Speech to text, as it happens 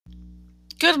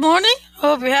Good morning.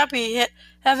 Hope you're having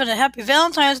a happy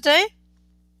Valentine's Day.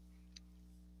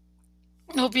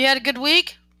 Hope you had a good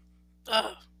week.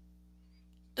 Uh,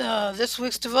 this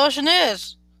week's devotion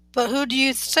is, "But who do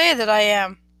you say that I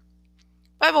am?"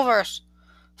 Bible verse.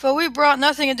 For we brought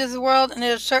nothing into the world, and it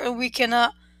is certain we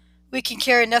can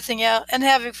carry nothing out. And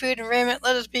having food and raiment,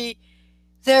 let us be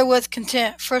therewith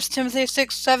content. 1 Timothy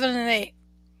 6, 7, and 8.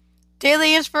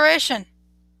 Daily inspiration.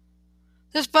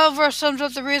 This Bible verse sums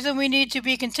up the reason we need to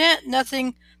be content.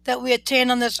 Nothing that we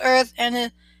attain on this earth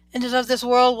and of this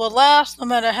world will last, no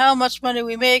matter how much money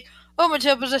we make or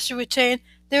material possession we attain.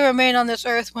 They remain on this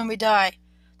earth when we die.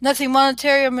 Nothing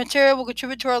monetary or material will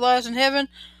contribute to our lives in heaven,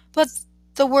 but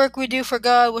the work we do for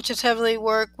God, which is heavenly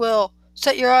work, will.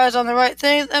 Set your eyes on the right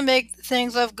things and make the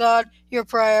things of God your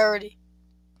priority.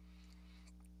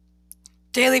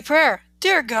 Daily prayer.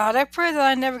 Dear God, I pray that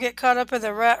I never get caught up in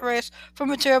the rat race for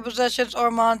material possessions or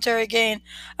monetary gain.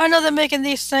 I know that making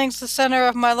these things the center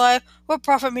of my life will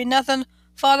profit me nothing.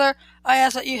 Father, I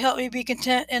ask that you help me be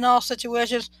content in all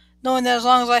situations, knowing that as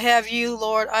long as I have you,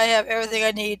 Lord, I have everything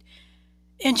I need.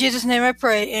 In Jesus' name I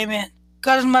pray, amen.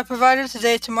 God is my provider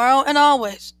today, tomorrow, and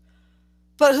always.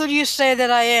 But who do you say that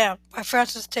I am? By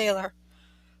Francis Taylor.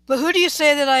 But who do you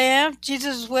say that I am?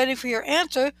 Jesus is waiting for your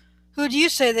answer. Who do you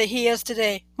say that he is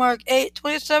today? Mark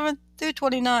 8:27 through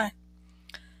 29.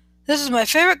 This is my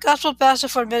favorite gospel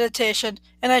passage for meditation,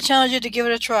 and I challenge you to give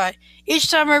it a try. Each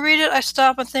time I read it, I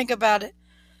stop and think about it.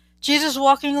 Jesus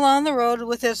walking along the road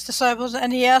with his disciples,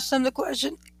 and he asks them the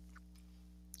question,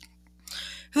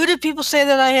 who do people say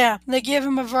that I am? They give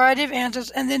him a variety of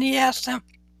answers, and then he asks them,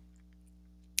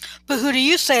 but who do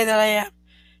you say that I am?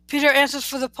 Peter answers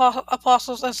for the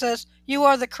apostles and says, you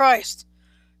are the Christ.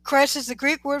 Christ is the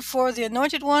Greek word for the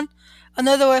Anointed One,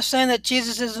 another way of saying that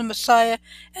Jesus is the Messiah.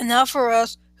 And now for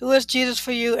us, who is Jesus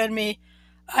for you and me?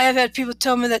 I have had people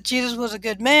tell me that Jesus was a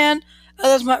good man.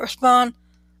 Others might respond,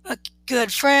 a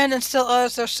good friend, and still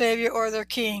others their Savior or their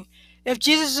King. If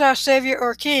Jesus is our Savior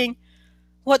or King,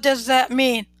 what does that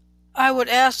mean? I would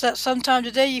ask that sometime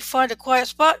today you find a quiet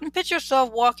spot and picture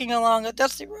yourself walking along a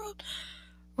dusty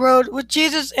road with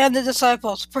Jesus and the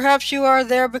disciples. Perhaps you are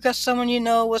there because someone you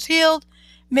know was healed.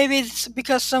 Maybe it's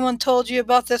because someone told you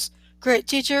about this great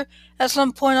teacher. At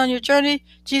some point on your journey,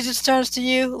 Jesus turns to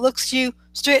you, looks you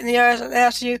straight in the eyes, and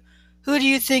asks you, who do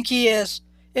you think he is?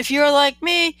 If you're like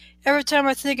me, every time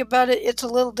I think about it, it's a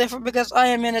little different because I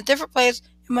am in a different place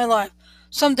in my life.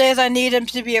 Some days I need him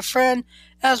to be a friend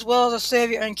as well as a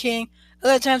savior and king.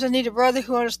 Other times I need a brother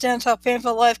who understands how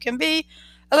painful life can be.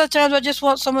 Other times I just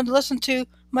want someone to listen to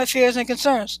my fears and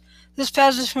concerns. This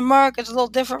passage from Mark is a little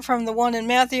different from the one in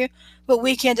Matthew, but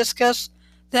we can discuss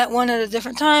that one at a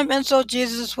different time, and so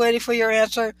Jesus is waiting for your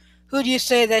answer. Who do you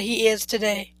say that he is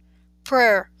today?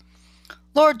 Prayer.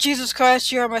 Lord Jesus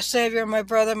Christ, you are my Savior, my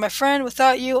brother, my friend.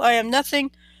 Without you, I am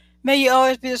nothing. May you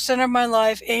always be the center of my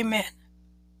life. Amen.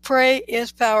 Pray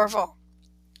is powerful.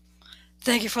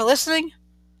 Thank you for listening.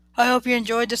 I hope you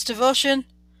enjoyed this devotion.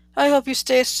 I hope you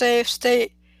stay safe,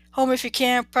 stay home if you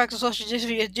can, practice social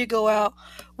distancing if you do go out,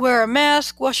 wear a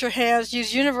mask, wash your hands,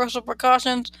 use universal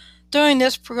precautions during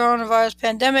this coronavirus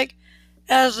pandemic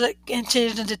as it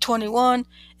continues into 21,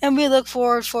 and we look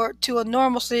forward to a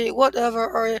normalcy, whatever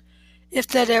or if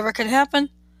that ever can happen.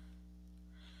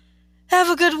 Have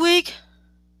a good week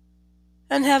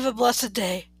and have a blessed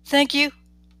day. Thank you,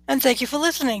 and thank you for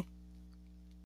listening.